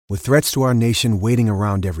With threats to our nation waiting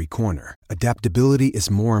around every corner, adaptability is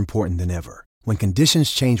more important than ever. When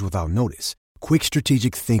conditions change without notice, quick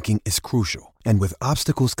strategic thinking is crucial. And with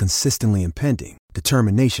obstacles consistently impending,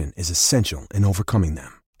 determination is essential in overcoming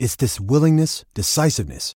them. It's this willingness,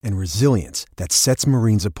 decisiveness, and resilience that sets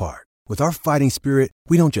Marines apart. With our fighting spirit,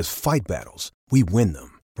 we don't just fight battles, we win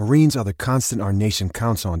them. Marines are the constant our nation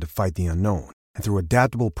counts on to fight the unknown. And through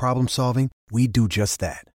adaptable problem solving, we do just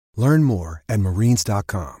that. Learn more at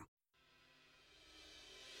marines.com.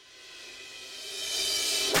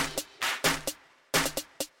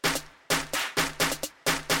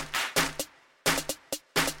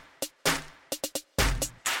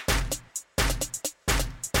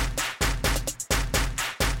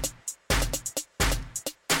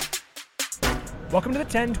 Welcome to the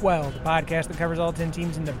 10-12, the podcast that covers all 10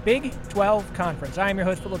 teams in the Big 12 Conference. I am your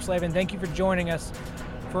host, Philip Slavin. Thank you for joining us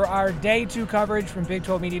for our Day 2 coverage from Big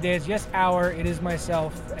 12 Media Days. Yes, it is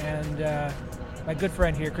myself and my good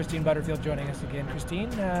friend here, Christine Butterfield, joining us again.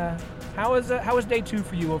 Christine, how was Day 2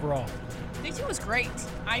 for you overall? Day 2 was great.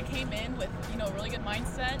 I came in with, a really good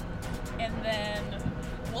mindset, and then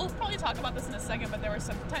we'll probably talk about this in a second, but there were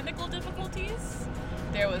some technical difficulties.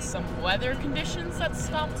 There was some weather conditions that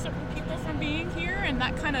stopped certain people from being here, and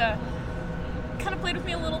that kind of played with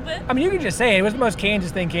me a little bit. I mean, you could just say it was the most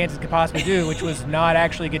Kansas thing Kansas could possibly do, which was not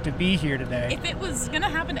actually get to be here today. If it was going to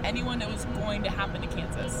happen to anyone, it was going to happen to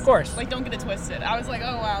Kansas. Of course. Don't get it twisted. I was like,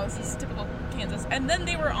 oh, wow, this is typical Kansas. And then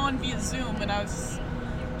they were on via Zoom, and I was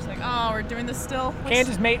just like, oh, we're doing this still?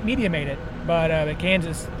 Kansas media made it, but the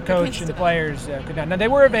Kansas coach and the players could not. Now, they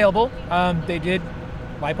were available.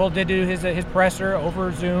 Leipold did do his presser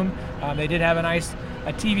over Zoom. They did have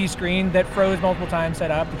a TV screen that froze multiple times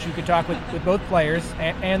set up, but you could talk with both players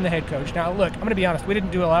and the head coach. Now, look, I'm going to be honest. We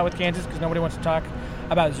didn't do a lot with Kansas because nobody wants to talk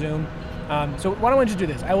about Zoom. So why don't we just do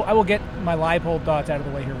this? I will get my Leipold thoughts out of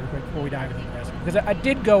the way here real quick before we dive into the rest. Because I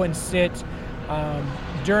did go and sit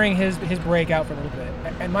during his breakout for a little bit.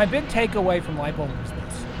 And my big takeaway from Leipold was this.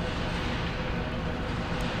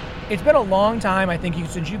 It's been a long time, I think,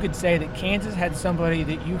 since you could say that Kansas had somebody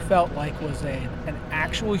that you felt like was an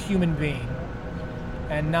actual human being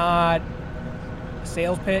and not a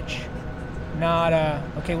sales pitch, not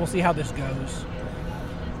okay, we'll see how this goes.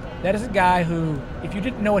 That is a guy who, if you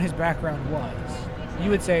didn't know what his background was, you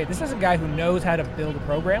would say, this is a guy who knows how to build a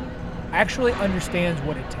program, actually understands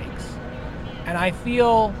what it takes. And I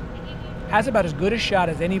feel has about as good a shot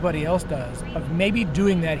as anybody else does of maybe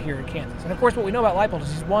doing that here at Kansas. And of course, what we know about Leipold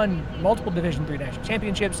is he's won multiple Division III national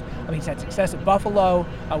championships. He's had success at Buffalo,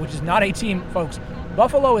 which is not a team, folks.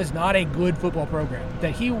 Buffalo is not a good football program.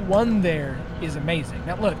 That he won there is amazing.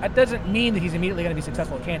 Now, look, that doesn't mean that he's immediately going to be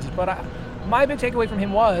successful at Kansas, but my big takeaway from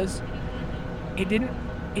him was it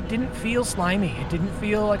didn't feel slimy. It didn't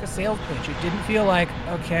feel like a sales pitch. It didn't feel like,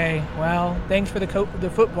 okay, well, thanks for the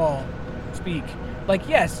football speak. Like,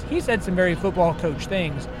 yes, he said some very football coach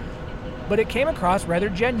things, but it came across rather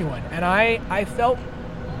genuine. And I felt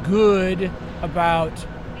good about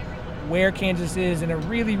where Kansas is in a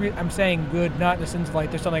really, I'm saying good, not in the sense of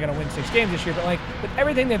like they're suddenly going to win 6 games this year, but like with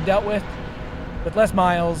everything they've dealt with Les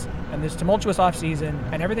Miles and this tumultuous offseason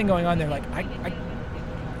and everything going on there, like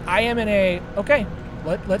I am in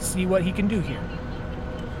let's see what he can do here.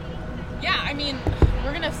 Yeah, I mean,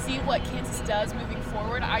 we're going to see what Kansas does moving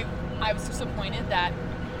forward. I was disappointed that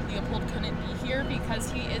Leipold couldn't be here because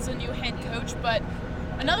he is a new head coach, but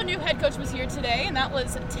another new head coach was here today, and that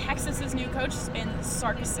was Texas's new coach in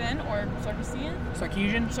Sarkisian.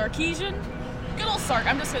 Good old Sark.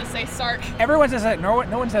 I'm just going to say Sark. Everyone says that. No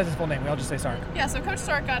one says his full name. We all just say Sark. Yeah, so Coach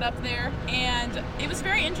Sark got up there, and it was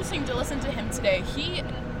very interesting to listen to him today. He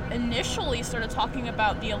initially started talking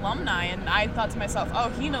about the alumni, and I thought to myself, oh,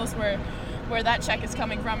 he knows where that check is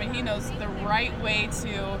coming from, and he knows the right way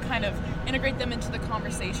to kind of integrate them into the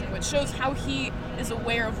conversation, which shows how he is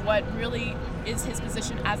aware of what really is his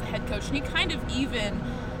position as a head coach. And he kind of even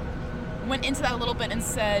went into that a little bit and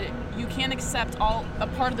said, you can't accept a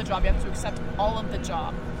part of the job, you have to accept all of the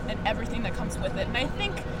job and everything that comes with it. And I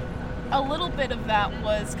think a little bit of that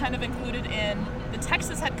was kind of included in the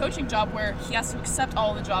Texas head coaching job, where he has to accept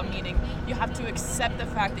all of the job, meaning you have to accept the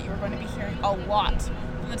fact that you're going to be hearing a lot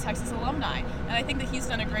from the Texas alumni. And I think that he's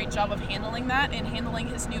done a great job of handling that and handling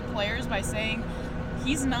his new players by saying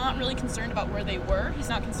he's not really concerned about where they were. He's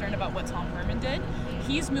not concerned about what Tom Herman did.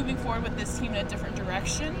 He's moving forward with this team in a different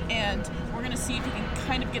direction, and we're going to see if he can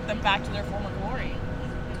kind of get them back to their former glory.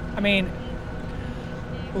 I mean,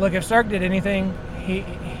 look, if Sark did anything,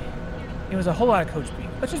 it was a whole lot of coach speak.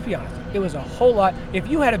 Let's just be honest. It was a whole lot. If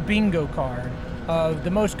you had a bingo card of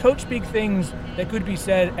the most coach speak things that could be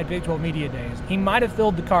said at Big 12 Media Days, he might have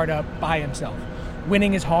filled the card up by himself.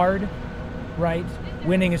 winning is hard, right?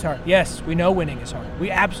 Winning is hard. Yes, we know winning is hard.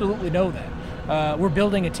 We absolutely know that. We're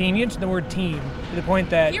building a team. You mentioned the word team to the point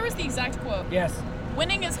that... Here was the exact quote. Yes.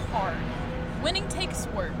 Winning is hard. Winning takes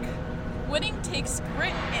work. Winning takes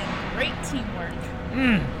grit and great teamwork.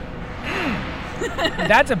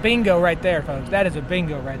 That's a bingo right there, folks. That is a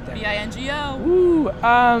bingo right there. B-I-N-G-O. Ooh,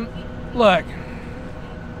 look,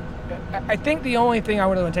 I think the only thing I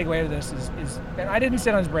would want to take away from this is, and I didn't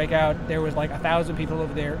sit on his breakout. There was like 1,000 people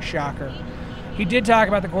over there. Shocker. He did talk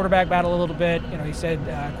about the quarterback battle a little bit. You know, he said,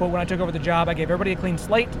 quote, "When I took over the job, I gave everybody a clean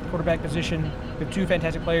slate at the quarterback position. We have two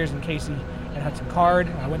fantastic players in Casey and Hudson Card.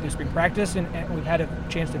 I went through spring practice, and we've had a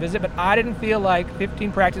chance to visit, but I didn't feel like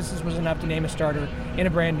 15 practices was enough to name a starter in a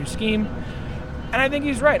brand new scheme." And I think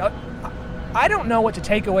he's right. I don't know what to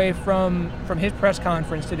take away from his press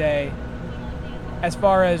conference today as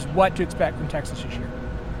far as what to expect from Texas this year.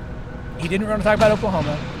 He didn't want to talk about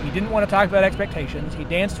Oklahoma. He didn't want to talk about expectations. He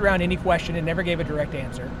danced around any question and never gave a direct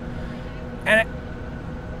answer. And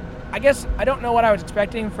I guess I don't know what I was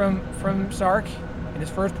expecting from Sark in his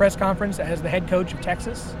first press conference as the head coach of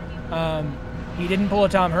Texas. He didn't pull a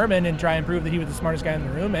Tom Herman and try and prove that he was the smartest guy in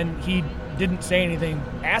the room, and he didn't say anything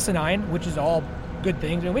asinine, which is all good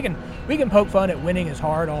things. I mean, we can poke fun at winning is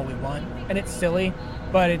hard all we want, and it's silly,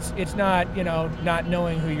 but it's not, you know, not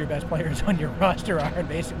knowing who your best players on your roster are and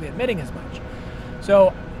basically admitting as much.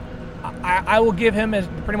 So I will give him as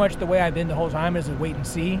pretty much the way I've been the whole time, as a wait and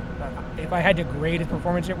see. If I had to grade his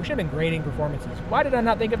performance here, we should have been grading performances. Why did I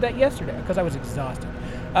not think of that yesterday? Because I was exhausted.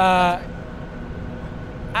 I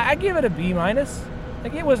give it a B-.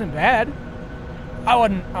 Like, it wasn't bad.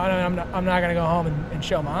 I'm not going to go home and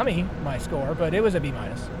show mommy my score, but it was a B-.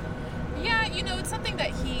 Yeah, you know, it's something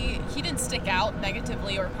that he didn't stick out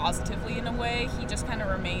negatively or positively in a way. He just kind of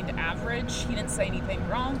remained average. He didn't say anything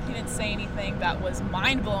wrong. He didn't say anything that was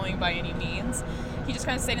mind-blowing by any means. He just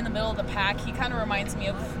kind of stayed in the middle of the pack. He kind of reminds me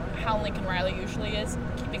of how Lincoln Riley usually is,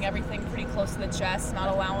 keeping everything pretty close to the chest, not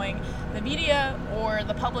allowing the media or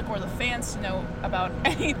the public or the fans to know about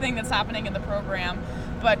anything that's happening in the program,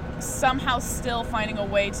 but somehow still finding a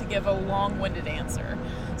way to give a long-winded answer.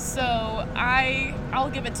 So I'll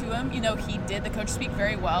give it to him. You know, he did the coach speak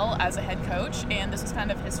very well as a head coach, and this was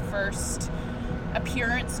kind of his first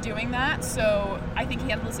appearance doing that. So I think he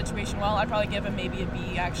handled the situation well. I'd probably give him maybe a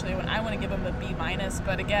B, actually. I want to give him a B-.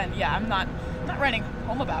 But again, yeah, I'm not writing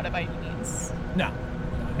home about it by any means. No.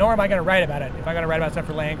 Nor am I going to write about it. If I got to write about stuff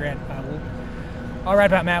for Landgrant, I'll write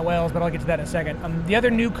about Matt Wells, but I'll get to that in a second. The other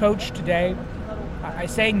new coach today, I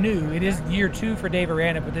say new, it is year 2 for Dave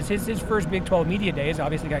Aranda, but this is his first Big 12 Media Days.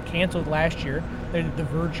 Obviously got canceled last year, the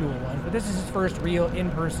virtual one, but this is his first real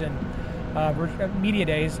in-person Media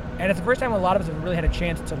Days, and it's the first time a lot of us have really had a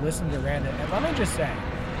chance to listen to Aranda. And let me just say,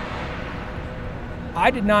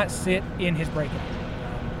 I did not sit in his breakout.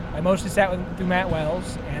 I mostly sat through Matt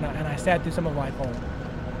Wells, and I sat through some of my poll.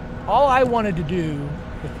 All I wanted to do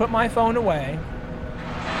was put my phone away,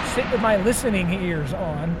 sit with my listening ears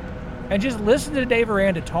on, and just listen to Dave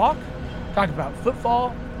Aranda talk about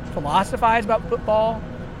football, philosophize about football.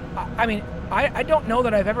 I mean, I don't know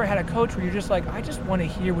that I've ever had a coach where you're just like, I just want to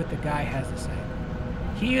hear what the guy has to say.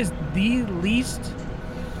 He is the least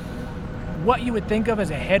what you would think of as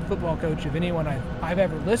a head football coach of anyone I've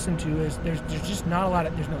ever listened to. Is there's just not a lot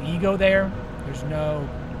of, there's no ego there. There's no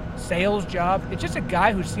sales job. It's just a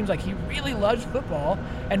guy who seems like he really loves football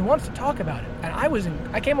and wants to talk about it. And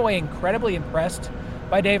I came away incredibly impressed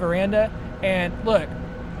by Dave Aranda. And look,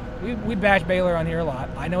 we bash Baylor on here a lot.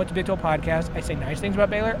 I know it's a Big 12 podcast. I say nice things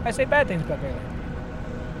about Baylor. I say bad things about Baylor.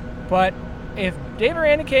 But if Dave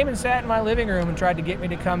Aranda came and sat in my living room and tried to get me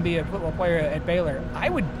to come be a football player at Baylor, I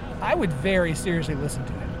would very seriously listen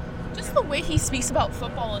to it. Just the way he speaks about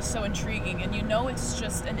football is so intriguing, and you know it's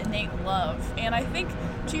just an innate love. And I think,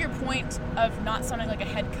 to your point of not sounding like a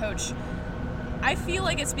head coach, I feel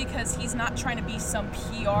like it's because he's not trying to be some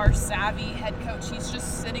PR-savvy head coach. He's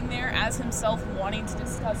just sitting there as himself wanting to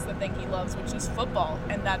discuss the thing he loves, which is football,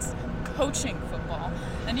 and that's coaching football.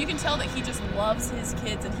 And you can tell that he just loves his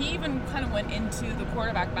kids, and he even kind of went into the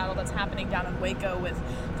quarterback battle that's happening down in Waco with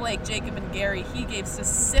Blake, Jacob, and Gary. He gave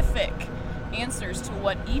specific answers to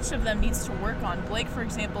what each of them needs to work on. Blake, for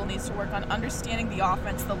example, needs to work on understanding the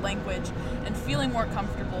offense, the language, and feeling more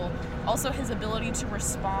comfortable. Also his ability to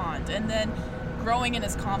respond, and then growing in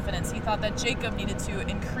his confidence. He thought that Jacob needed to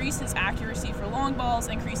increase his accuracy for long balls,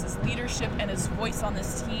 increase his leadership and his voice on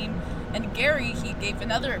this team. And Gary, he gave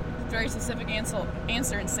another very specific answer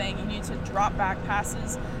in saying you need to drop back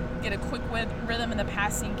passes, get a quick rhythm in the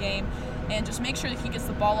passing game, and just make sure that he gets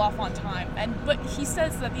the ball off on time. But he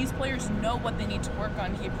says that these players know what they need to work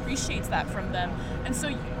on. He appreciates that from them. And so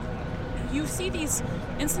you see these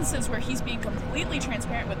instances where he's being completely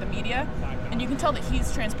transparent with the media, and you can tell that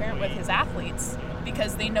he's transparent with his athletes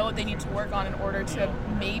because they know what they need to work on in order to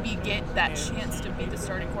maybe get that chance to be the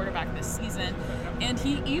starting quarterback this season. And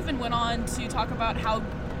he even went on to talk about how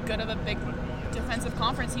good of a big defensive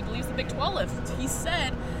conference he believes the Big 12 is. He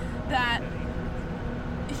said that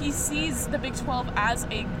he sees the Big 12 as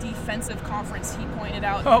a defensive conference, he pointed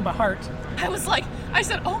out. Oh, my heart. I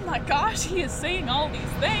said, oh my gosh, he is saying all these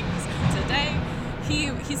things today.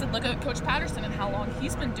 He said, look at Coach Patterson and how long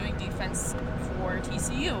he's been doing defense for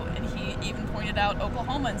TCU. And he even pointed out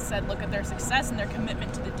Oklahoma and said, look at their success and their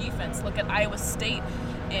commitment to the defense. Look at Iowa State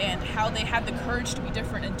and how they had the courage to be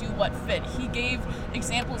different and do what fit. He gave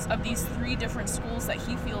examples of these 3 different schools that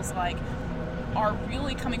he feels like are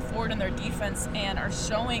really coming forward in their defense and are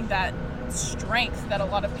showing that strength that a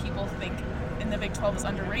lot of people think in the Big 12 is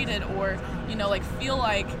underrated, or feel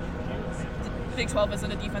like the Big 12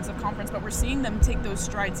 isn't a defensive conference, but we're seeing them take those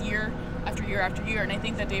strides year after year after year, and I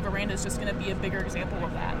think that Dave Aranda is just going to be a bigger example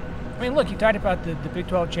of that. I mean, look, you talked about the Big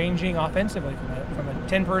 12 changing offensively from a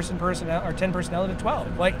 10 personnel or 10 personnel to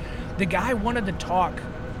 12. Like, the guy wanted to talk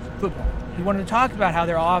football. He wanted to talk about how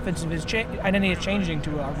their offensive identity is changing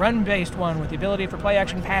to a run-based one with the ability for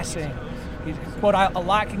play-action passing. Quote, a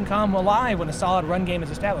lot can come alive when a solid run game is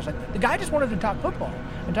established. Like, the guy just wanted to talk football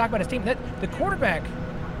and talk about his team. The quarterback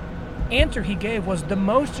answer he gave was the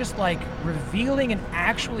most just revealing and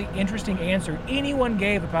actually interesting answer anyone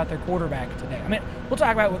gave about their quarterback today. I mean, we'll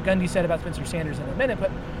talk about what Gundy said about Spencer Sanders in a minute,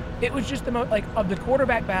 but it was just the most, of the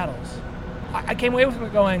quarterback battles. I came away with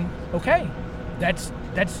it going, okay, it's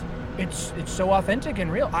so authentic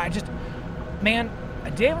and real.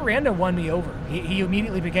 Dave Aranda won me over. He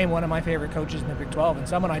immediately became one of my favorite coaches in the Big 12 and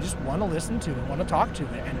someone I just want to listen to and want to talk to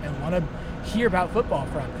and want to hear about football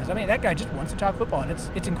from. Because, that guy just wants to talk football, and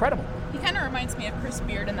it's incredible. He kind of reminds me of Chris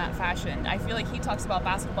Beard in that fashion. I feel like he talks about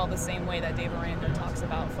basketball the same way that Dave Aranda talks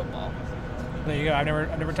about football. There you go. I've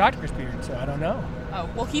never talked to Chris Beard, so I don't know. Oh,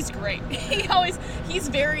 well, he's great. He's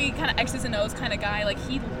very kind of X's and O's kind of guy. Like,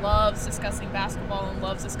 he loves discussing basketball and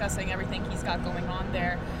loves discussing everything he's got going on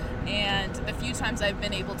there. And the few times I've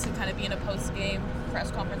been able to kind of be in a post-game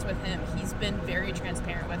press conference with him, he's been very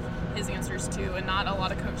transparent with his answers too, and not a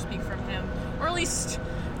lot of coaches speak from him, or at least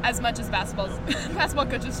as much as basketball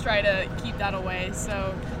coaches try to keep that away.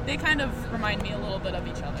 So they kind of remind me a little bit of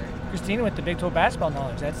each other. Christina with the Big 12 basketball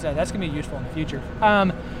knowledge, that's going to be useful in the future.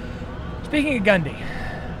 Speaking of Gundy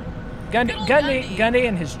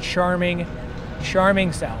and his charming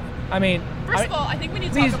self. First of all, I think we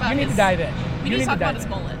need to talk about you need to dive in. We need to talk about his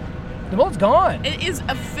mullet. The mullet's gone. It is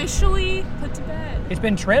officially put to bed. It's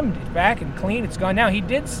been trimmed. It's back and clean. It's gone now. He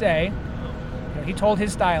did say, he told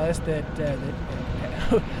his stylist that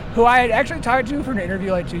who I had actually talked to for an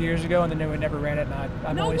interview 2 years ago, and then they never ran it, and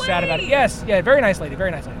I'm always sad about it. Yes, yeah, very nice lady,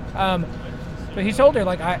 very nice lady. But he told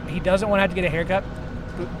her, he doesn't want to have to get a haircut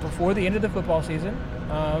before the end of the football season.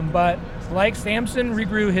 But like Samson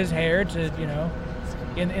regrew his hair to,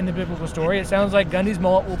 in the biblical story, it sounds like Gundy's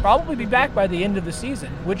mullet will probably be back by the end of the season,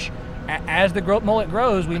 which, as the mullet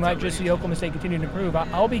grows, we might just see Oklahoma State continue to improve.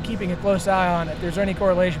 I'll be keeping a close eye on if there's any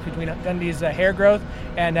correlation between Gundy's hair growth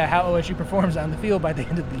and how OSU performs on the field by the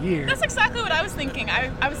end of the year. That's exactly what I was thinking.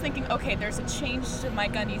 I was thinking, okay, there's a change to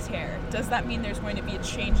Mike Gundy's hair. Does that mean there's going to be a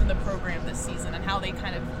change in the program this season and how they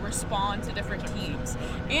kind of respond to different teams?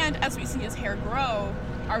 And as we see his hair grow,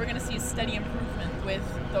 are we going to see a steady improvement with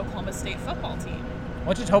the Oklahoma State football team?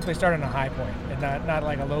 Let's just hope they start on a high point and not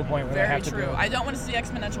a low point where they have to go. Very true. I don't want to see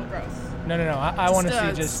exponential growth. No. I want to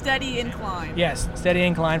see just steady incline. Yes, steady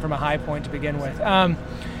incline from a high point to begin with.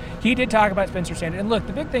 He did talk about Spencer Sanders. And look,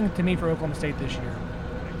 the big thing to me for Oklahoma State this year,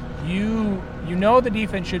 you know the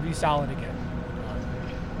defense should be solid again.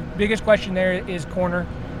 The biggest question there is corner.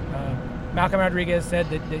 Malcolm Rodriguez said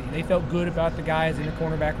that they felt good about the guys in the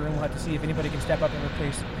cornerback room. We'll have to see if anybody can step up and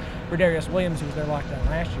replace Rodarius Williams, who was their lockdown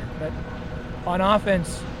last year. But on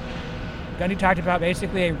offense, Gundy talked about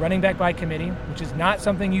basically a running back by committee, which is not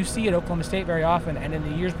something you see at Oklahoma State very often. And in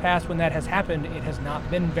the years past when that has happened, it has not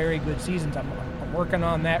been very good seasons. I'm working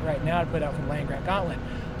on that right now to put out for the Land Grant Gauntlet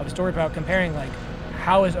of a story about comparing,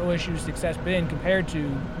 how has OSU's success been compared to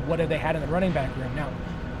what have they had in the running back room. Now,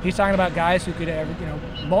 he's talking about guys who could have,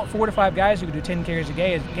 4 to 5 guys who could do 10 carries a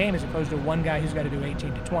game as opposed to one guy who's got to do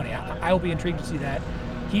 18 to 20. I will be intrigued to see that.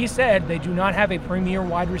 He said they do not have a premier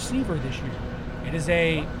wide receiver this year.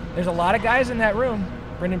 There's a lot of guys in that room.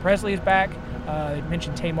 Brendan Presley is back. They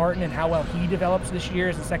mentioned Tay Martin and how well he develops this year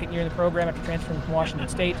as the second year in the program after transferring from Washington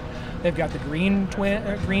State. They've got the Green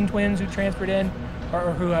Twins who transferred in,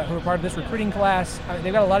 or who are part of this recruiting class.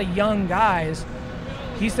 They've got a lot of young guys.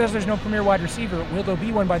 He says there's no premier wide receiver. Will there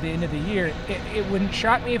be one by the end of the year? It wouldn't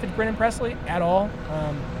shock me if it's Brennan Presley at all.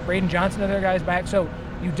 Braden Johnson, other guys back. So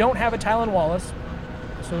you don't have a Tylan Wallace.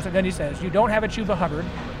 So as Gundy says, you don't have a Chuba Hubbard.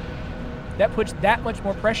 That puts that much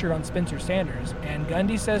more pressure on Spencer Sanders. And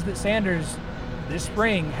Gundy says that Sanders this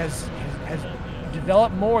spring has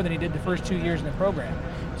developed more than he did the first 2 years in the program.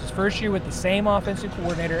 It's his first year with the same offensive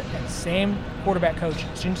coordinator and same quarterback coach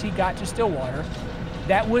since he got to Stillwater.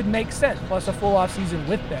 That would make sense, plus a full offseason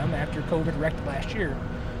with them after COVID wrecked last year.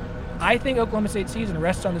 I think Oklahoma State's season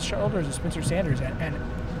rests on the shoulders of Spencer Sanders.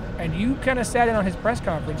 And you kind of sat in on his press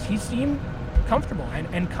conference. He seemed comfortable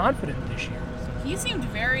and confident this year. He seemed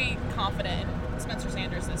very confident in Spencer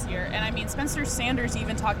Sanders this year. And I mean, Spencer Sanders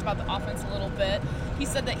even talked about the offense a little bit. He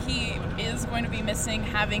said that he is going to be missing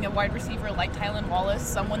having a wide receiver like Tylan Wallace,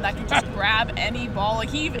 someone that can just grab any ball. Like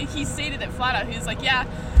he stated it flat out. He was like, yeah,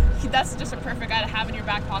 that's just a perfect guy to have in your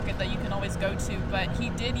back pocket that you can always go to. But he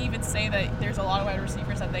did even say that there's a lot of wide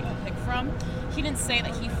receivers that they can pick from. He didn't say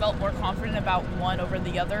that he felt more confident about one over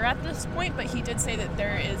the other at this point, but he did say that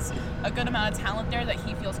there is a good amount of talent there that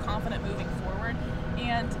he feels confident moving forward.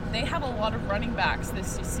 And they have a lot of running backs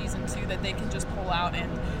this season, too, that they can just pull out.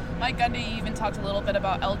 And Mike Gundy even talked a little bit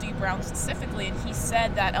about L.D. Brown specifically, and he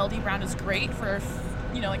said that L.D. Brown is great for,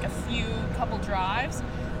 like a couple drives,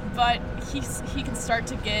 but he can start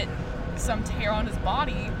to get some tear on his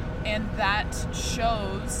body, and that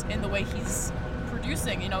shows in the way he's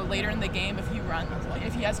producing. Later in the game, if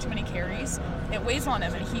he has too many carries, it weighs on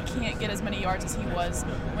him, and he can't get as many yards as he was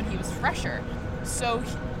when he was fresher. So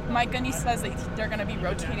Mike Gundy says that they're going to be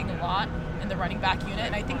rotating a lot in the running back unit,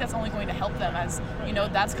 and I think that's only going to help them, as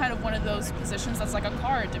that's kind of one of those positions that's like a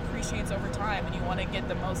car. It depreciates over time, and you want to get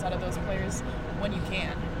the most out of those players when you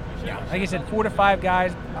can. Yeah, like I said, 4 to 5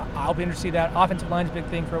 guys. I'll be interested to see that. Offensive line's a big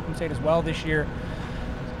thing for Oklahoma State as well this year.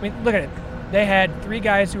 I mean, look at it. They had 3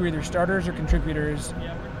 guys who were either starters or contributors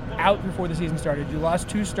out before the season started. You lost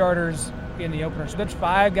 2 starters in the opener, so that's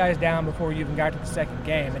 5 guys down before you even got to the second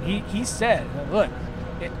game. And he said, look,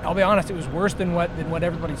 I'll be honest, it was worse than what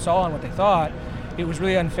everybody saw and what they thought. It was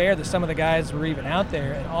really unfair that some of the guys were even out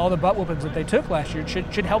there, and all the butt whoopings that they took last year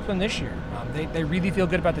should help them this year. They really feel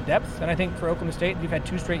good about the depth, and I think for Oklahoma State, we've had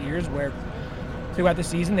 2 straight years where throughout the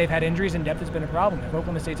season they've had injuries and depth has been a problem. If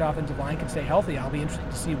Oklahoma State's offensive line can stay healthy, I'll be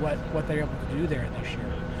interested to see what they're able to do there this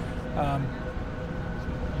year.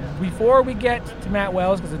 Before we get to Matt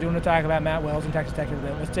Wells, because I do want to talk about Matt Wells and Texas Tech a little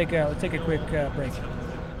bit, let's take a quick break.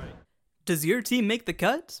 Does your team make the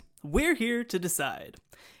cut? We're here to decide.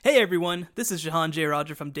 Hey everyone, this is Jahan J.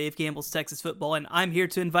 Roger from Dave Campbell's Texas Football, and I'm here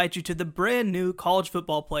to invite you to the brand new College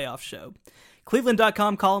Football Playoff Show.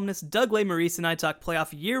 Cleveland.com columnist Doug Lesmerises and I talk playoff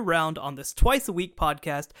year-round on this twice-a-week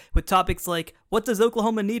podcast with topics like, what does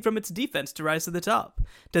Oklahoma need from its defense to rise to the top?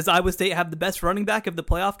 Does Iowa State have the best running back of the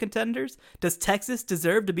playoff contenders? Does Texas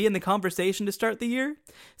deserve to be in the conversation to start the year?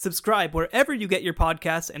 Subscribe wherever you get your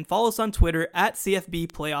podcasts and follow us on Twitter at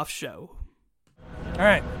CFB Playoff Show. All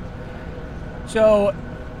right. So,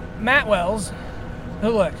 Matt Wells,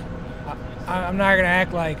 look, I'm not going to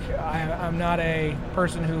act like I'm not a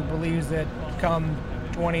person who believes that come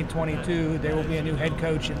 2022 there will be a new head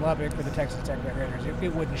coach in Lubbock for the Texas Tech Red Raiders.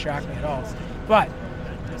 It wouldn't shock me at all. But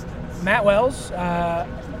Matt Wells,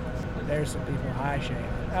 there's some people. Hi, Shane.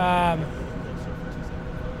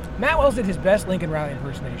 Matt Wells did his best Lincoln Riley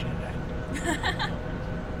impersonation today.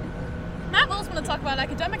 Matt Wells want to talk about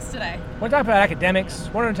academics today. Want to talk about academics.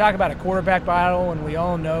 Want to talk about a quarterback battle, and we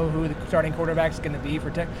all know who the starting quarterback is going to be for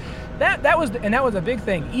Tech. That was a big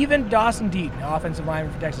thing. Even Dawson Deaton, offensive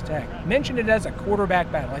lineman for Texas Tech, mentioned it as a quarterback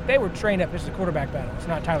battle. Like they were trained up. This is a quarterback battle. It's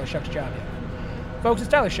not Tyler Shuck's job yet, folks. It's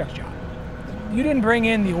Tyler Shuck's job. You didn't bring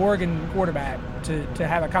in the Oregon quarterback to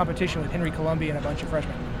have a competition with Henry Columbia and a bunch of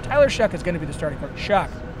freshmen. Tyler Shuck is going to be the starting quarterback. Shuck.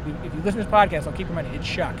 If you listen to this podcast, I'll keep reminding you, it's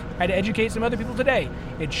Shuck. I had to educate some other people today.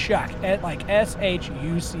 It's Shuck, like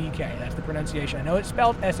S-H-U-C-K. That's the pronunciation. I know it's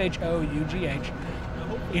spelled S-H-O-U-G-H.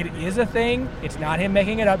 It is a thing. It's not him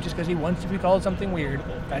making it up just because he wants to be called something weird.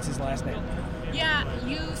 That's his last name. Yeah,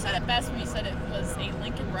 you said it best when you said it was a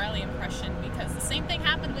Lincoln Riley impression, because the same thing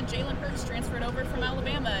happened when Jalen Hurts transferred over from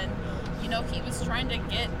Alabama, and, he was trying to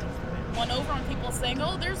get one over on people saying,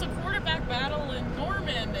 oh, there's a quarterback battle in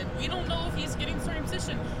Norman, and we don't know if he's getting starting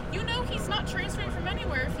position. He's not transferring from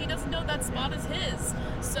anywhere if he doesn't know that spot is his.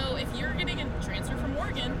 So if you're getting a transfer from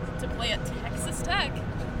Oregon to play at Texas Tech,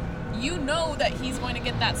 you know that he's going to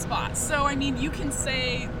get that spot. So, you can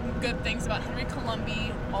say good things about Henry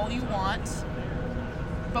Columbia all you want,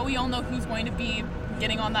 but we all know who's going to be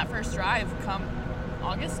getting on that first drive come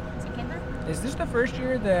August, September. Is this the first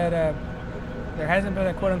year that There hasn't been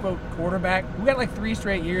a quote-unquote quarterback. We got like 3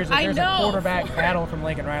 straight years that there's a quarterback battle from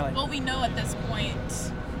Lincoln Riley. Well, we know at this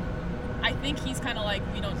point, I think he's kind of like,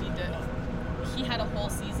 we don't need to. He had a whole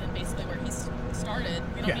season basically where he started.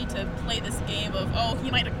 We don't need to play this game of, he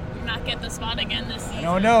might not get the spot again this season. I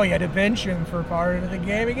don't know. You had to bench him for part of the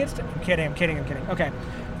game against him. I'm kidding. Okay.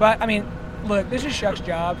 But, I mean, look, this is Shuck's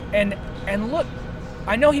job. And look,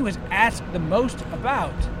 I know he was asked the most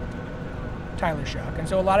about Tyler Shuck. And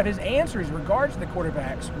so a lot of his answers in regards to the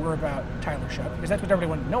quarterbacks were about Tyler Shuck because that's what everybody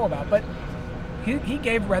wanted to know about. But he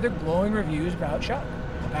gave rather glowing reviews about Shuck,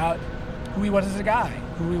 about who he was as a guy,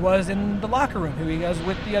 who he was in the locker room, who he was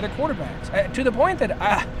with the other quarterbacks. To the point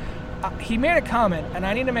that he made a comment, and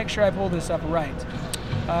I need to make sure I pull this up right.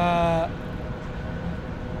 I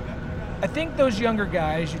think those younger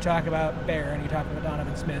guys, you talk about Bear and you talk about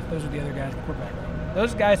Donovan Smith, those are the other guys in the quarterback room.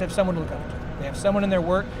 Those guys have someone to look up to. They have someone in their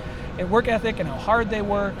work ethic and how hard they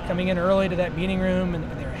work, coming in early to that meeting room and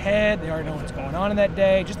they're ahead. They already know what's going on in that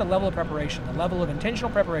day. Just the level of preparation, the level of intentional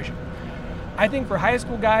preparation. I think for high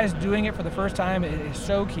school guys doing it for the first time it is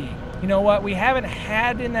so key. You know what? We haven't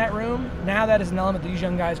had in that room. Now that is an element these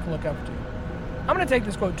young guys can look up to. I'm going to take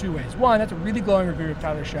this quote 2 ways. One, that's a really glowing review of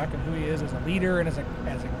Tyler Shuck and who he is as a leader and as a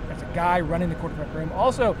guy running the quarterback room.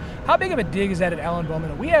 Also, how big of a dig is that at Alan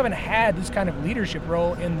Bowman? We haven't had this kind of leadership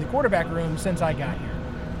role in the quarterback room since I got here.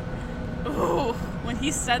 Ooh, when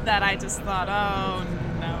he said that, I just thought, oh,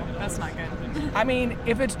 no, that's not good. I mean,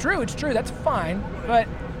 if it's true, it's true. That's fine. But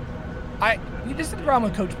this is the problem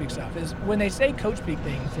with coach speak stuff, is when they say coach speak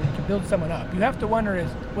things to build someone up, you have to wonder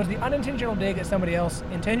was the unintentional dig at somebody else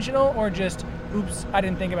intentional or just, oops, I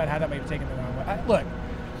didn't think about how that might be taken the wrong way. Look,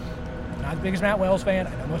 I'm not the biggest Matt Wells fan.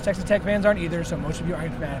 I know most Texas Tech fans aren't either, so most of you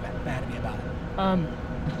aren't mad at me about it.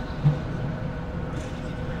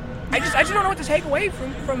 I just don't know what to take away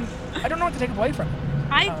from I don't know what to take away from him.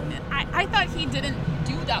 I thought he didn't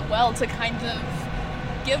do that well to kind of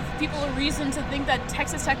give people a reason to think that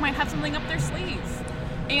Texas Tech might have something up their sleeve.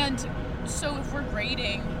 And so if we're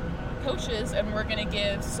grading coaches and we're going to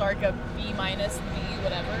give Sark a B-, B,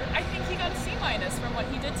 whatever, I think he got a C- from what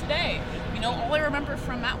he did today. You know, all I remember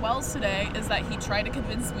from Matt Wells today is that he tried to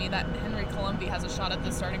convince me that Henry Colombi has a shot at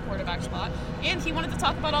the starting quarterback spot, and he wanted to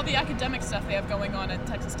talk about all the academic stuff they have going on at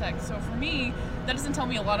Texas Tech. So for me, that doesn't tell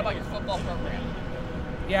me a lot about your football program.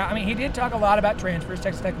 Yeah, I mean, he did talk a lot about transfers.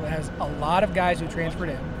 Texas Tech has a lot of guys who transferred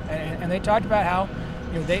in, and they talked about how,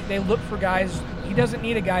 you know, they look for guys. He doesn't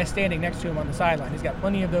need a guy standing next to him on the sideline. He's got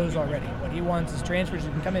plenty of those already. What he wants is transfers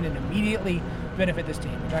who can come in and immediately benefit this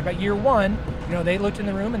team. We talked about year one. You know, they looked in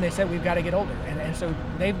the room and they said, we've got to get older. And so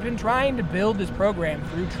they've been trying to build this program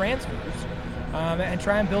through transfers and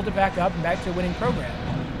try and build it back up and back to a winning program.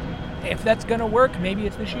 If that's going to work, maybe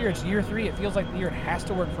it's this year. It's year 3. It feels like the year it has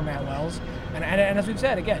to work for Matt Wells. And as we've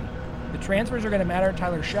said, again, the transfers are going to matter.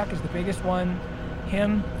 Tyler Shuck is the biggest one.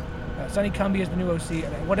 Him, Sonny Cumbie is the new OC. I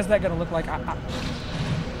mean, what is that going to look like?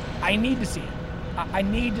 I need to see it. I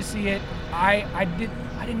need to see it. I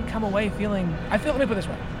didn't come away feeling. Let me put it this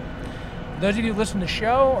way. Those of you who listen to the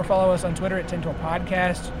show or follow us on Twitter at 1012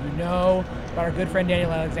 Podcast, you know about our good friend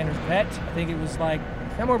Daniel Alexander's bet. I think it was like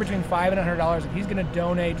somewhere between $500 and $100 that he's going to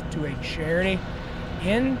donate to a charity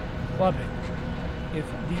in Lubbock if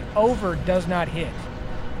the over does not hit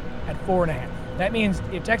at 4.5. That means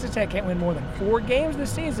if Texas Tech can't win more than 4 games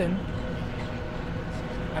this season,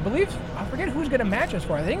 I forget who's going to match us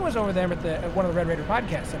for. I think it was over there at one of the Red Raider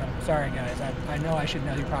podcasts. And I'm sorry, guys. I know I should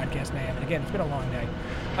know your podcast name. But again, it's been a long day.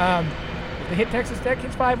 If they hit Texas Tech,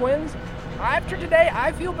 hits 5 wins. After today,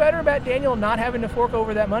 I feel better about Daniel not having to fork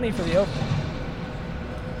over that money for the over.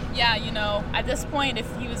 Yeah, you know, at this point,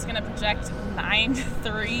 if he was going to project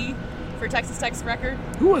 9-3 for Texas Tech's record.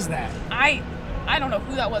 Who was that? I don't know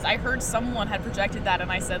who that was. I heard someone had projected that,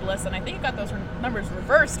 and I said, listen, I think you got those numbers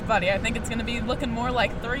reversed, buddy. I think it's going to be looking more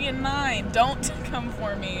like 3-9. Don't come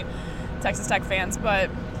for me, Texas Tech fans. But,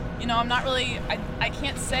 you know, I'm not really – I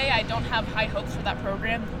can't say I don't have high hopes for that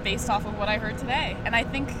program based off of what I heard today. And I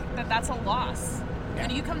think that that's a loss. Yeah.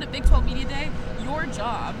 When you come to Big 12 Media Day, your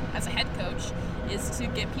job as a head coach is to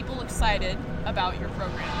get people excited about your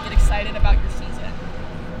program, get excited about your season.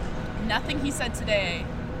 Nothing he said today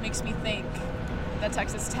makes me think that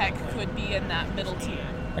Texas Tech could be in that middle tier.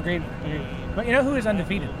 Agreed. But you know who is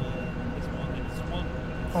undefeated?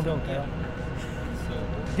 Home Field Apparel.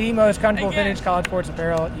 The most comfortable vintage college sports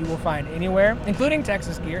apparel you will find anywhere, including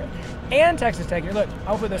Texas gear and Texas Tech gear. Look,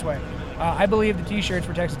 I'll put it this way. I believe the T-shirts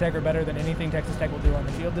for Texas Tech are better than anything Texas Tech will do on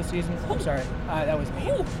the field this season. I'm sorry. That was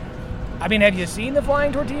me. I mean, have you seen the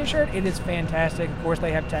Flying Tortilla shirt? It is fantastic. Of course,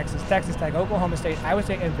 they have Texas Tech, Oklahoma State, Iowa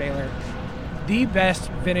State, and Baylor. the best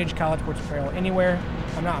vintage college sports apparel anywhere.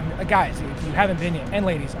 Guys, if you haven't been yet, and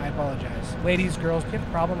ladies, I apologize. Ladies, girls, if you have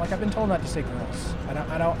a problem, like I've been told not to say girls.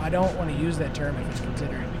 I don't want to use that term if it's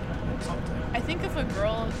considered insulting. I think if a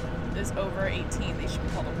girl is over 18, they should be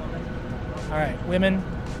called a woman. All right, women,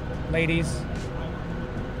 ladies,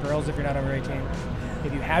 girls if you're not over 18.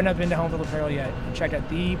 If you have not been to Home Field Apparel yet, check out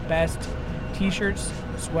the best t-shirts,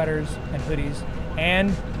 sweaters, and hoodies,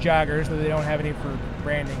 and joggers, though they don't have any for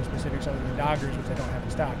branding specifics other than Doggers, which they don't have in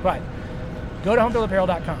stock. But go to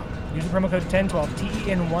homefieldapparel.com. Use the promo code 1012,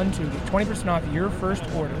 TEN12, get 20% off your first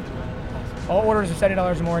order. All orders of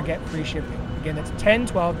 $70 or more get free shipping. Again, that's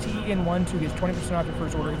 1012, TEN12, gets 20% off your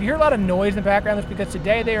first order. If you hear a lot of noise in the background, that's because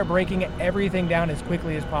today they are breaking everything down as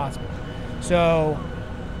quickly as possible. So,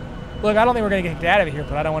 look, I don't think we're going to get kicked out of here,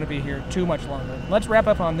 but I don't want to be here too much longer. Let's wrap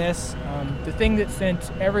up on this. The thing that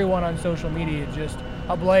sent everyone on social media just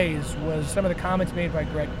ablaze was some of the comments made by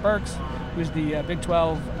Greg Burks, who's the Big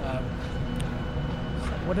 12,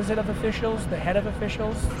 what is it of officials? The head of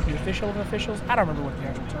officials? The official of officials? I don't remember what the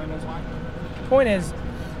actual term is. The point is,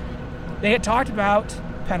 they had talked about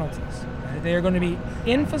penalties. They are going to be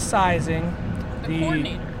emphasizing the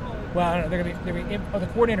coordinator. Well, they're going to be the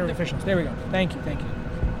coordinator of officials. There we go. Thank you.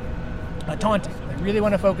 Taunting. They really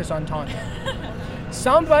want to focus on taunting.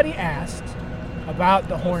 Somebody asked about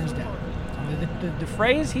the horns down. The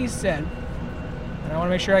phrase he said, and I want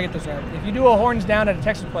to make sure I get this right. If you do a horns down at a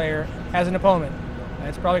Texas player as an opponent,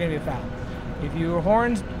 that's probably going to be a foul. If you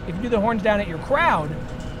do the horns down at your crowd,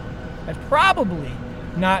 that's probably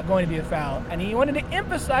not going to be a foul. And he wanted to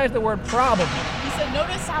emphasize the word probably. He said,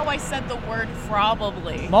 notice how I said the word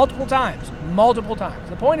probably. Multiple times.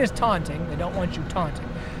 The point is taunting. They don't want you taunting.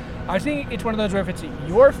 I think it's one of those where if it's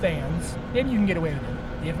your fans, maybe you can get away with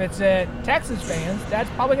it. If it's Texas fans, that's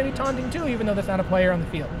probably going to be taunting too, even though that's not a player on the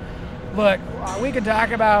field. Look, we could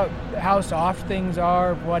talk about how soft things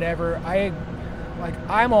are, whatever.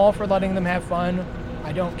 I'm all for letting them have fun.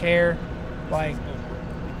 I don't care.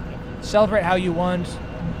 Celebrate how you want.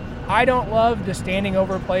 I don't love the standing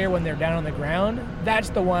over a player when they're down on the ground.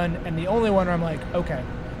 That's the one and the only one where I'm like, okay,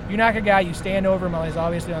 you knock a guy, you stand over him while he's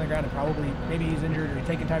obviously on the ground and probably maybe he's injured or he's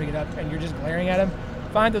taking time to get up and you're just glaring at him.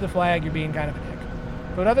 Fine, through the flag, you're being kind of a dick.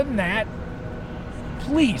 But other than that,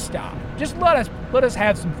 please stop. Just let us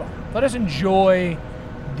have some fun. Let us enjoy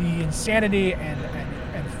the insanity and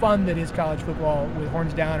fun that is college football with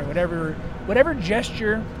horns down or whatever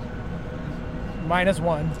gesture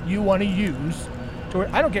 -1 you want to use.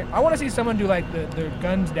 I don't care. I want to see someone do the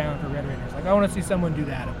guns down for Red Raiders. I want to see someone do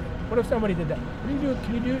that. What if somebody did that? What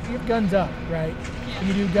do you do? You have guns up, right? Can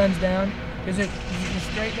you do guns down? Is it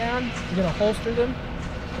straight down? You're going to holster them?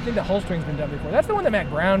 I think the holstering's been done before. That's the one that Matt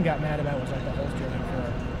Brown got mad about, was the holstering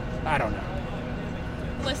for, I don't know.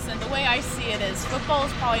 Listen, the way I see it is football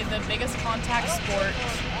is probably the biggest contact sport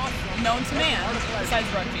known to man, besides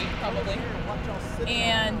rugby, probably.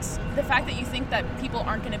 And the fact that you think that people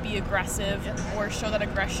aren't going to be aggressive or show that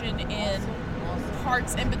aggression in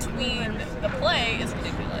parts in between the play is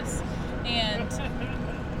ridiculous. And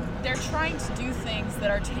they're trying to do things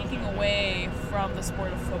that are taking away from the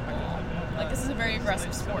sport of football. This is a very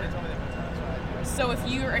aggressive sport. So if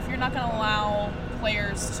you're not going to allow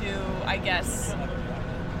players to, I guess,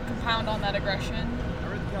 compound on that aggression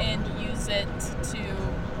and use it to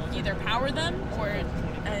either power them or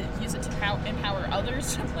use it to empower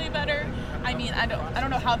others to play better, I don't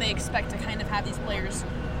know how they expect to kind of have these players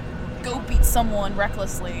go beat someone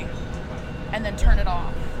recklessly and then turn it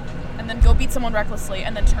off, and then go beat someone recklessly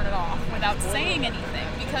and then turn it off without saying anything.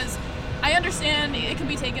 Because I understand it can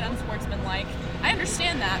be taken unsportsmanlike. I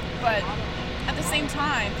understand that, but at the same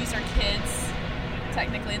time, these are kids.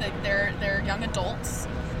 Technically, they're young adults.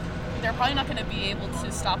 They're probably not going to be able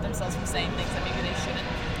to stop themselves from saying things that maybe they shouldn't.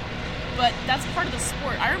 But that's part of the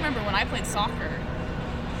sport. I remember when I played soccer,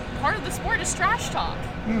 part of the sport is trash talk.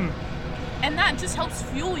 And that just helps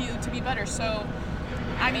fuel you to be better. So,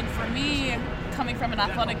 for me, coming from an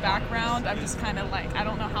athletic background, I'm just kind of I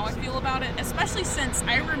don't know how I feel about it, especially since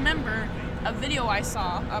I remember a video I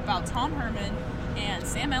saw about Tom Herman and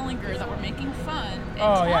Sam Ehlinger that were making fun and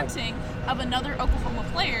taunting of another Oklahoma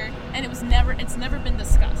player, and it's never been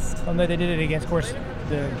discussed. Well, no, they did it against, of course,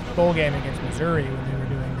 the bowl game against Missouri when they were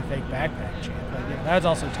doing the fake backpack chant. But that was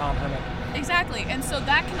also Tom Herman. Exactly, and so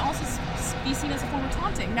that can also be seen as a form of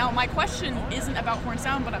taunting. Now, my question isn't about horns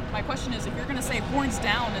down, but my question is, if you're going to say horns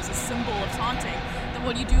down is a symbol of taunting, then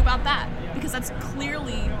what do you do about that? Because that's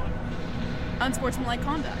clearly unsportsmanlike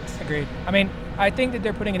conduct. Agreed. I think that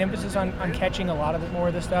they're putting an emphasis on catching a lot of more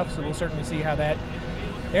of this stuff, so we'll certainly see how that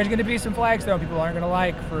there's going to be some flags thrown people aren't going to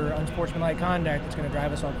like for unsportsmanlike conduct that's going to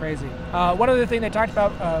drive us all crazy. One other thing they talked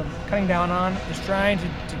about cutting down on is trying to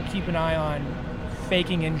keep an eye on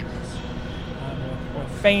faking injuries or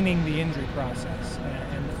feigning the injury process.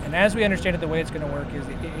 And as we understand it, the way it's going to work is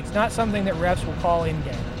it's not something that refs will call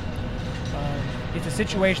in-game. It's a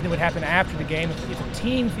situation that would happen after the game. If a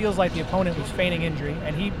team feels like the opponent was feigning injury,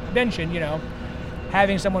 and he mentioned,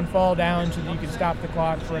 having someone fall down so that you can stop the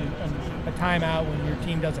clock for a timeout when your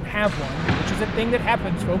team doesn't have one, which is a thing that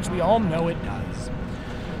happens, folks. We all know it does.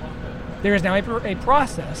 There is now a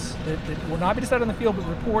process that will not be decided on the field, but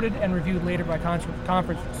reported and reviewed later by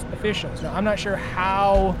conference officials. Now, I'm not sure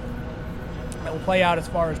how that will play out as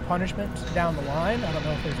far as punishment down the line. I don't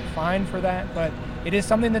know if there's a fine for that, but it is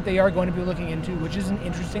something that they are going to be looking into, which is an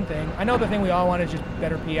interesting thing. I know the thing we all want is just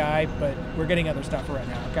better PI, but we're getting other stuff right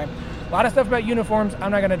now, okay? A lot of stuff about uniforms.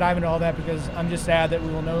 I'm not going to dive into all that because I'm just sad that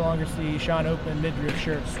we will no longer see Sean Oakman midriff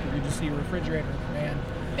shirts. We just see a refrigerator, man.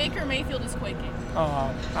 Baker Mayfield is quaking.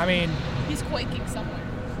 He's quaking somewhere.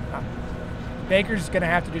 Baker's going to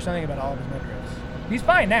have to do something about all of his midriffs. He's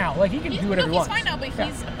fine now. Like, he can do whatever he wants. He's fine now,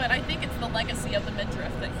 but I think it's the legacy of the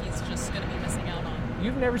midriff that he's just going to be missing out on.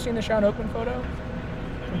 You've never seen the Sean Oakman photo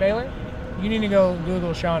from Baylor? You need to go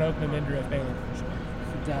Google Sean Oakman midriff Baylor.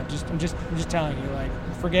 I'm just telling you, like,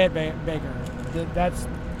 forget Baker. That's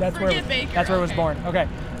where it was born. Okay.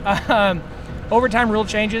 Overtime rule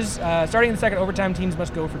changes. Starting in the second overtime, teams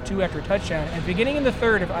must go for 2 after a touchdown. And beginning in the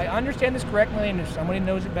third, if I understand this correctly, and if somebody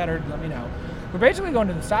knows it better, let me know. We're basically going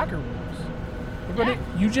to the soccer rules.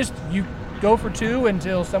 You go for 2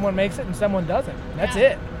 until someone makes it and someone doesn't. That's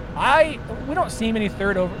it. We don't see many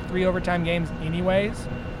 3 overtime games anyways,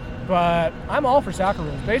 but I'm all for soccer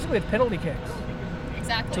rules. Basically, it's penalty kicks.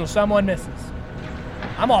 Exactly. Until someone misses.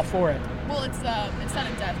 I'm all for it. Well, it's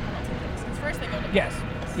sudden death penalty kicks. Because first they go to yes.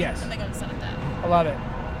 And they go to sudden death. I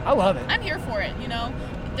love it. I'm here for it.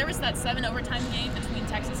 There was that 7 overtime game between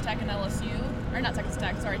Texas Tech and LSU, or not Texas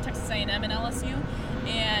Tech, sorry, Texas A&M and LSU,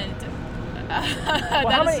 and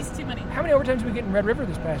is just too many. How many overtimes did we get in Red River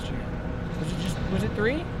this past year? Was it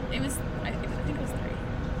 3? I think it was 3.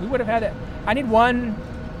 We would have had it. I need one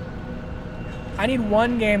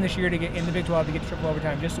game this year to get in the Big 12 to get to triple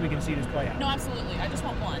overtime just so we can see this play out. No, absolutely. I just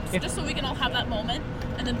want one. Just so we can all have that moment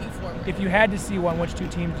and then move forward. If you had to see one, which 2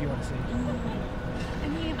 teams do you want to see?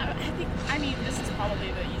 I mean, this is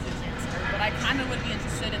probably the easiest answer, but I kind of would be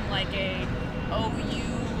interested in like a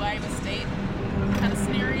OU, Iowa State kind of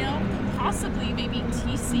scenario. Possibly maybe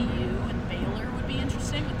TCU and Baylor would be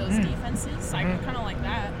interesting with those defenses. I kind of like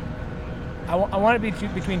that. I want it to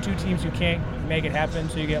be between 2 teams who can't make it happen,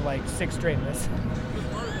 so you get like 6 straight misses.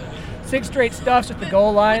 6 straight stuffs at the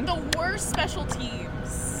goal line. With the worst special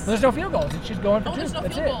teams. There's no field goals. It's just going for 2. There's no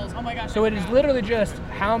field goals. Oh my gosh. So it is literally just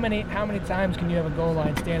how many times can you have a goal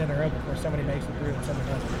line stand in a row before somebody makes it through and somebody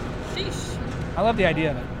doesn't. Sheesh. I love the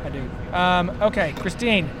idea of it. I do. Okay,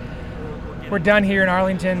 Christine. We're done here in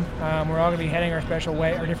Arlington. We're all gonna be heading our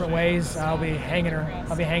different ways. I'll be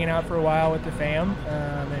hanging out for a while with the fam,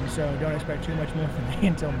 and so don't expect too much more from me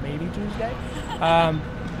until maybe Tuesday.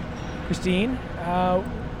 Christine,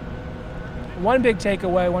 one big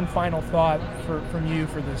takeaway, one final thought from you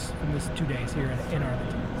from this 2 days here in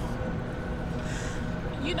Arlington.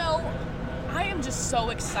 I am just so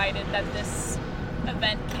excited that this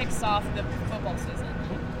event kicks off the football season,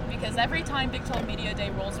 because every time Big 12 Media Day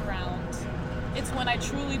rolls around, it's when I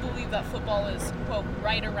truly believe that football is, quote,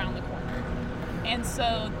 right around the corner. And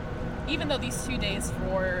so even though these 2 days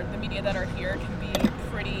for the media that are here can be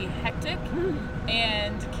pretty hectic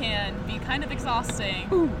and can be kind of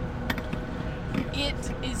exhausting,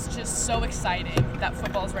 it is just so exciting that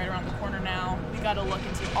football is right around the corner now. We got to look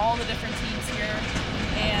into all the different teams here,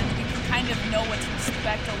 and we can kind of know what to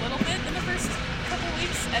expect a little bit in the first couple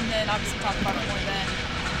weeks, and then obviously talk about it more then.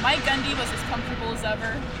 Mike Gundy was as comfortable as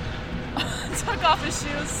ever. Took off his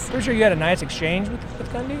shoes. Pretty sure you had a nice exchange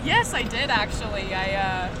with Gundy? Yes, I did actually.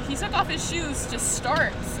 He took off his shoes to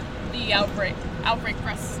start the outbreak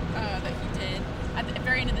press that he did at the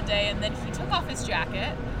very end of the day, and then he took off his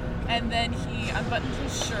jacket, and then he unbuttoned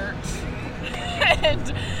his shirt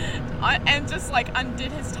and just like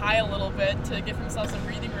undid his tie a little bit to give himself some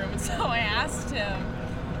breathing room. And so I asked him,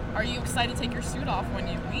 "Are you excited to take your suit off when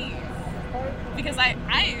you leave?" Because I'm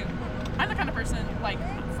the kind of person, like,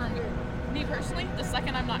 for me personally, the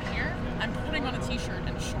second I'm not here, I'm putting on a t-shirt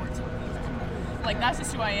and shorts. Like, that's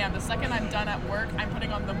just who I am. The second I'm done at work, I'm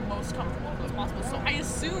putting on the most comfortable clothes possible. So I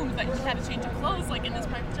assumed that he had a change of clothes, like in his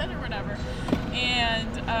private jet or whatever. And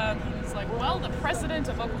he was like, "Well, the president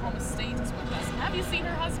of Oklahoma State is with us. Have you seen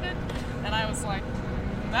her husband?" And I was like,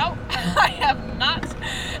 No, I have not.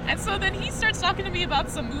 And so then he starts talking to me about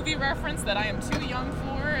some movie reference that I am too young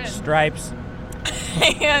for. And Stripes.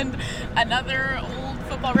 and another old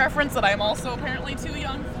football reference that I'm also apparently too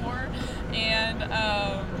young for. And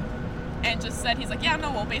just said, he's like, yeah, no,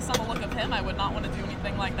 well, based on the look of him, I would not want to do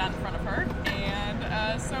anything like that in front of her.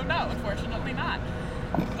 And so no, unfortunately not.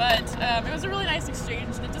 But it was a really nice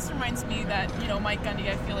exchange, and it just reminds me that, Mike Gundy,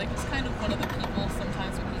 I feel like, is kind of one of the people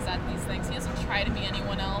sometimes when he's at these things. He doesn't try to be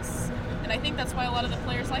anyone else, and I think that's why a lot of the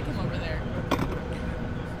players like him over there.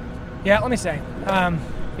 Yeah, let me say,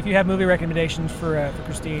 if you have movie recommendations for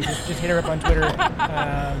Christine, just hit her up on Twitter.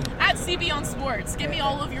 At CB on Sports. Give me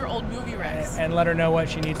all of your old movie recs. And let her know what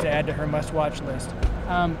she needs to add to her must-watch list.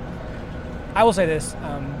 I will say this,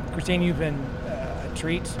 Christine, you've been a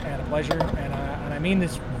treat and a pleasure, and I mean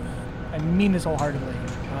this wholeheartedly.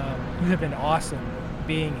 You have been awesome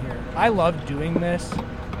being here. I love doing this.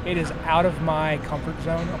 It is out of my comfort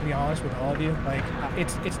zone, I'll be honest with all of you. Like,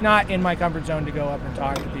 it's not in my comfort zone to go up and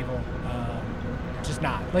talk to people. It's just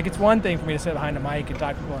not. Like, it's one thing for me to sit behind a mic and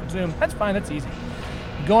talk to people on Zoom. That's fine, that's easy.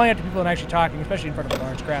 Going up to people and actually talking, especially in front of a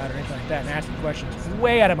large crowd or anything like that, and asking questions is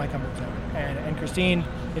way out of my comfort zone. And Christine,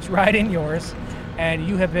 it's right in yours. And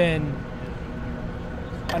you have been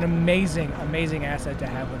an amazing, amazing asset to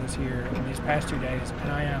have with us here in these past 2 days.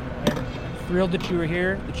 And I'm thrilled that you were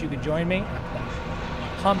here, that you could join me.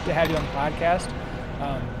 I'm pumped to have you on the podcast.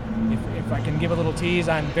 If I can give a little tease,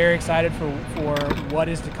 I'm very excited for what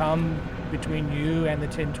is to come between you and the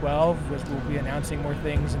 10-12, which we'll be announcing more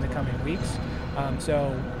things in the coming weeks.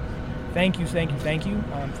 So thank you for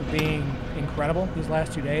being incredible these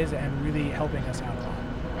last 2 days and really helping us out a lot.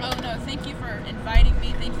 Oh, no, thank you for inviting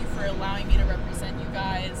me. Thank you for allowing me to represent you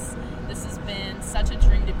guys. This has been such a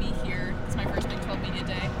dream to be here. It's my first Big 12 Media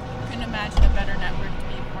Day. Couldn't imagine a better network to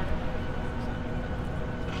be a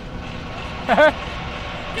part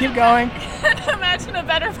of. Keep going. Couldn't imagine a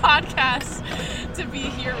better podcast to be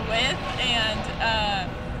here with, and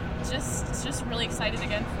just really excited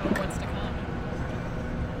again for what's to come.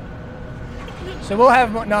 So we'll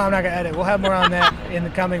have more, no, I'm not going to edit. We'll have more on that in the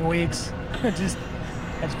coming weeks.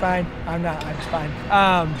 That's fine. I'm just fine.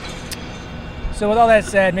 So with all that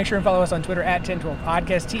said, make sure and follow us on Twitter at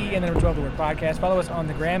 1012podcast, T and then 12 the word podcast. Follow us on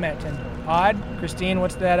the gram at 1012pod. Christine,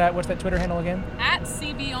 what's that Twitter handle again? At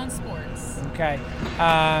CB on Sports. Okay.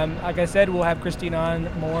 Like I said, we'll have Christine on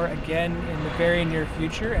more again in the very near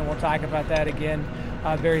future, and we'll talk about that again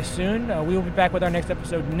very soon. We will be back with our next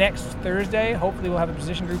episode next Thursday. Hopefully we'll have a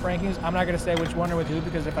position group rankings. I'm not going to say which one or with who,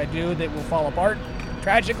 because if I do, they will fall apart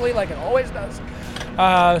tragically like it always does.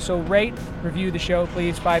 So rate, review the show,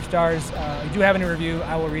 please. 5 stars. If you do have any review,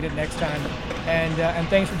 I will read it next time. And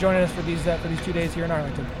thanks for joining us for these 2 days here in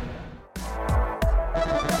Arlington.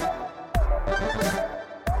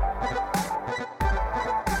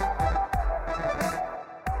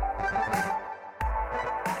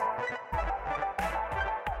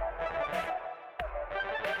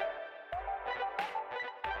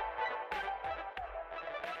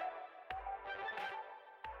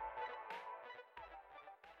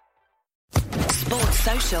 Sports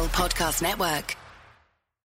Social Podcast Network.